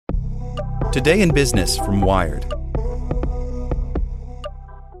Today in Business from Wired.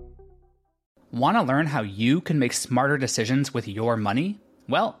 Want to learn how you can make smarter decisions with your money?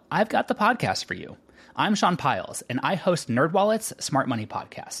 Well, I've got the podcast for you. I'm Sean Piles, and I host NerdWallet's Smart Money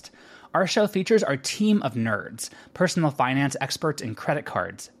Podcast. Our show features our team of nerds, personal finance experts in credit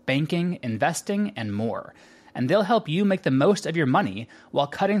cards, banking, investing, and more. And they'll help you make the most of your money while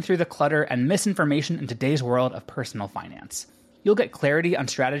cutting through the clutter and misinformation in today's world of personal finance. You'll get clarity on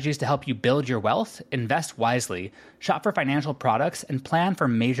strategies to help you build your wealth, invest wisely, shop for financial products, and plan for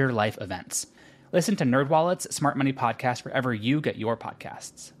major life events. Listen to NerdWallet's Smart Money Podcast wherever you get your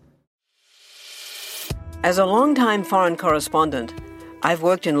podcasts. As a longtime foreign correspondent, I've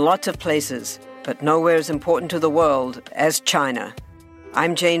worked in lots of places, but nowhere as important to the world as China.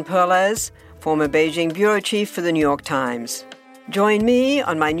 I'm Jane Perlez, former Beijing bureau chief for the New York Times. Join me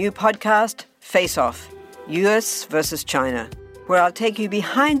on my new podcast, Face Off, U.S. versus China, where I'll take you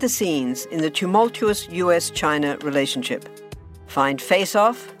behind the scenes in the tumultuous U.S.-China relationship. Find Face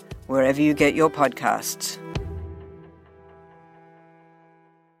Off wherever you get your podcasts.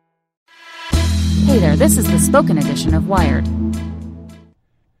 Hey there, this is the spoken edition of Wired.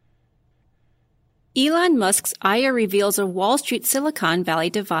 Elon Musk's ire reveals a Wall Street Silicon Valley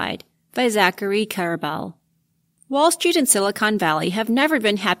divide by Zachary Karabel. Wall Street and Silicon Valley have never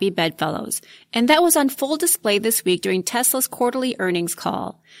been happy bedfellows, and that was on full display this week during Tesla's quarterly earnings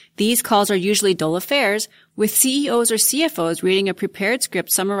call. These calls are usually dull affairs, with CEOs or CFOs reading a prepared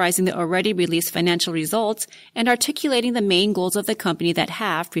script summarizing the already released financial results and articulating the main goals of the company that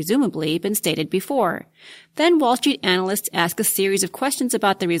have, presumably, been stated before. Then Wall Street analysts ask a series of questions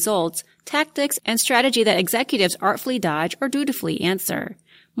about the results, tactics, and strategy that executives artfully dodge or dutifully answer.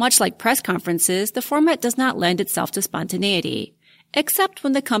 Much like press conferences, the format does not lend itself to spontaneity, except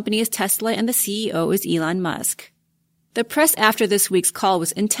when the company is Tesla and the CEO is Elon Musk. The press after this week's call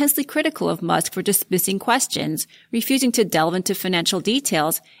was intensely critical of Musk for dismissing questions, refusing to delve into financial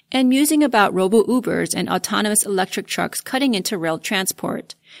details, and musing about robo-Ubers and autonomous electric trucks cutting into rail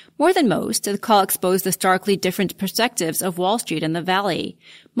transport. More than most, the call exposed the starkly different perspectives of Wall Street and the Valley.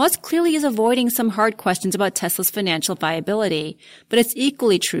 Musk clearly is avoiding some hard questions about Tesla's financial viability, but it's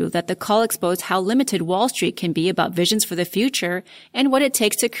equally true that the call exposed how limited Wall Street can be about visions for the future and what it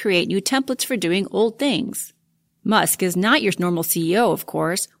takes to create new templates for doing old things. Musk is not your normal CEO, of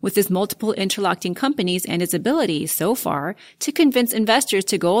course, with his multiple interlocking companies and his ability, so far, to convince investors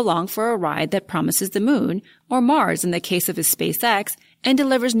to go along for a ride that promises the moon, or Mars in the case of his SpaceX, and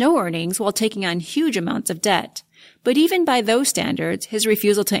delivers no earnings while taking on huge amounts of debt. But even by those standards, his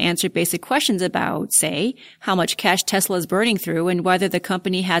refusal to answer basic questions about, say, how much cash Tesla is burning through and whether the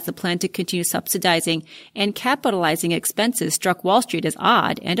company has a plan to continue subsidizing and capitalizing expenses struck Wall Street as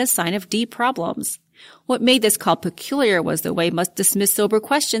odd and a sign of deep problems. What made this call peculiar was the way Musk dismissed sober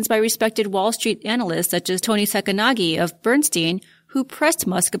questions by respected Wall Street analysts such as Tony Sacconaghi of Bernstein, who pressed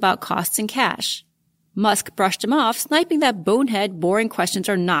Musk about costs and cash. Musk brushed him off, sniping that bonehead, boring questions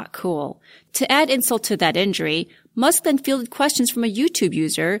are not cool. To add insult to that injury, Musk then fielded questions from a YouTube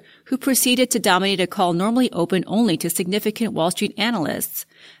user who proceeded to dominate a call normally open only to significant Wall Street analysts.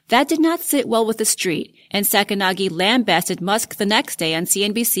 That did not sit well with the street, and Sacconaghi lambasted Musk the next day on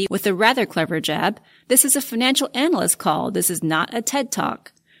CNBC with a rather clever jab. This is a financial analyst call. This is not a TED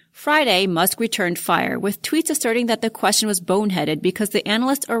Talk. Friday, Musk returned fire with tweets asserting that the question was boneheaded because the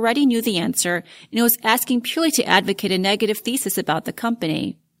analyst already knew the answer and was asking purely to advocate a negative thesis about the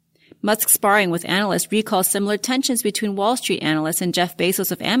company. Musk's sparring with analysts recalls similar tensions between Wall Street analysts and Jeff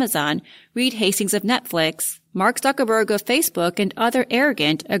Bezos of Amazon, Reed Hastings of Netflix, Mark Zuckerberg of Facebook, and other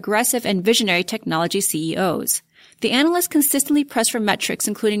arrogant, aggressive, and visionary technology CEOs. The analysts consistently press for metrics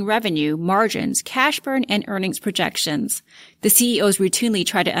including revenue, margins, cash burn, and earnings projections. The CEOs routinely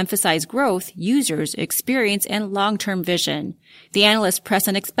try to emphasize growth, users, experience, and long-term vision. The analysts press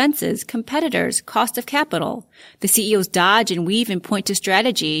on expenses, competitors, cost of capital. The CEOs dodge and weave and point to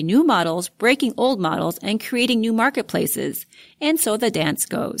strategy, new models, breaking old models, and creating new marketplaces. And so the dance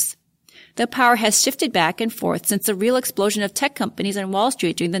goes. The power has shifted back and forth since the real explosion of tech companies on Wall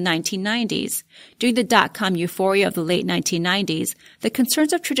Street during the 1990s. During the dot-com euphoria of the late 1990s, the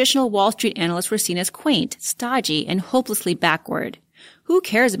concerns of traditional Wall Street analysts were seen as quaint, stodgy, and hopelessly backward. Who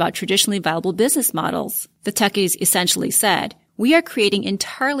cares about traditionally viable business models? The techies essentially said, we are creating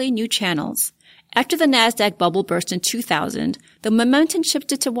entirely new channels. After the NASDAQ bubble burst in 2000, the momentum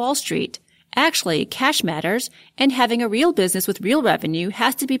shifted to Wall Street. Actually, cash matters, and having a real business with real revenue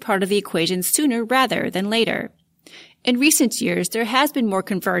has to be part of the equation sooner rather than later. In recent years, there has been more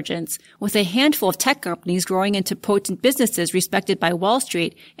convergence, with a handful of tech companies growing into potent businesses respected by Wall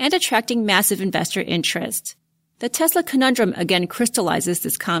Street and attracting massive investor interest. The Tesla conundrum again crystallizes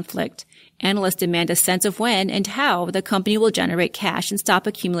this conflict. Analysts demand a sense of when and how the company will generate cash and stop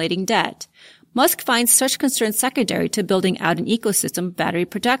accumulating debt. Musk finds such concerns secondary to building out an ecosystem of battery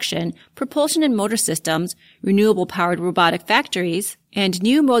production, propulsion and motor systems, renewable-powered robotic factories, and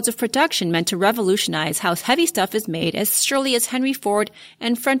new modes of production meant to revolutionize how heavy stuff is made as surely as Henry Ford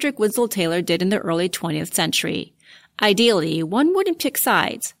and Frederick Winslow Taylor did in the early 20th century. Ideally, one wouldn't pick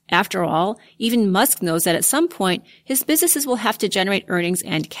sides. After all, even Musk knows that at some point, his businesses will have to generate earnings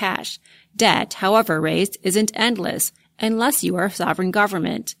and cash. Debt, however raised, isn't endless, unless you are a sovereign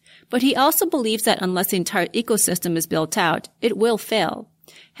government. But he also believes that unless the entire ecosystem is built out, it will fail.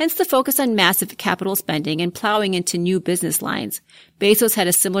 Hence the focus on massive capital spending and plowing into new business lines. Bezos had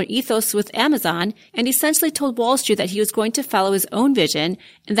a similar ethos with Amazon and essentially told Wall Street that he was going to follow his own vision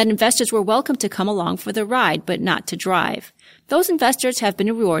and that investors were welcome to come along for the ride but not to drive. Those investors have been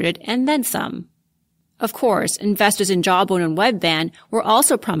rewarded and then some. Of course, investors in Jawbone and Webvan were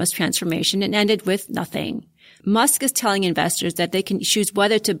also promised transformation and ended with nothing. Musk is telling investors that they can choose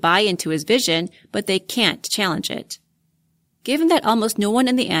whether to buy into his vision, but they can't challenge it. Given that almost no one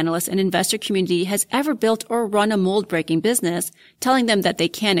in the analyst and investor community has ever built or run a mold-breaking business, telling them that they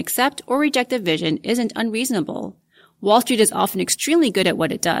can accept or reject a vision isn't unreasonable. Wall Street is often extremely good at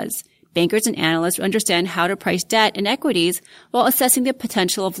what it does. Bankers and analysts understand how to price debt and equities while assessing the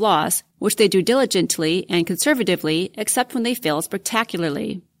potential of loss, which they do diligently and conservatively, except when they fail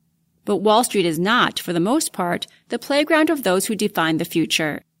spectacularly. But Wall Street is not, for the most part, the playground of those who define the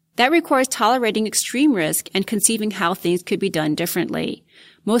future. That requires tolerating extreme risk and conceiving how things could be done differently.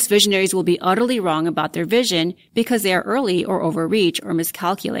 Most visionaries will be utterly wrong about their vision because they are early or overreach or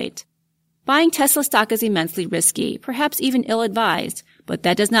miscalculate. Buying Tesla stock is immensely risky, perhaps even ill-advised, but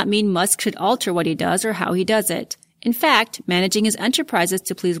that does not mean Musk should alter what he does or how he does it. In fact, managing his enterprises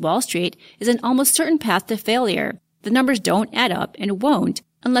to please Wall Street is an almost certain path to failure. The numbers don't add up and won't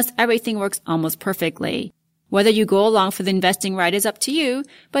unless everything works almost perfectly. Whether you go along for the investing ride is up to you,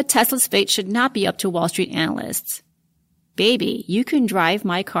 but Tesla's fate should not be up to Wall Street analysts. Baby, you can drive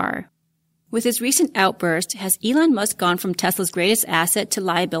my car. With his recent outburst, has Elon Musk gone from Tesla's greatest asset to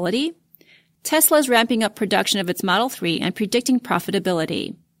liability? Tesla is ramping up production of its Model 3 and predicting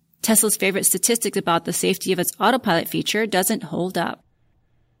profitability. Tesla's favorite statistics about the safety of its autopilot feature doesn't hold up.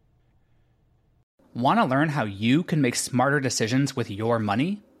 Want to learn how you can make smarter decisions with your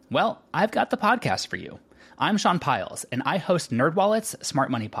money? Well, I've got the podcast for you. I'm Sean Piles, and I host NerdWallet's Smart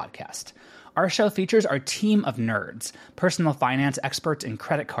Money Podcast. Our show features our team of nerds, personal finance experts in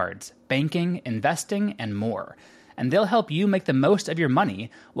credit cards, banking, investing, and more. And they'll help you make the most of your money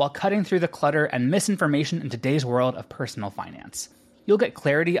while cutting through the clutter and misinformation in today's world of personal finance. You'll get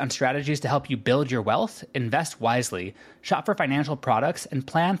clarity on strategies to help you build your wealth, invest wisely, shop for financial products, and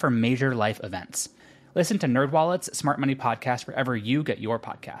plan for major life events. Listen to NerdWallet's Smart Money Podcast wherever you get your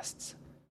podcasts.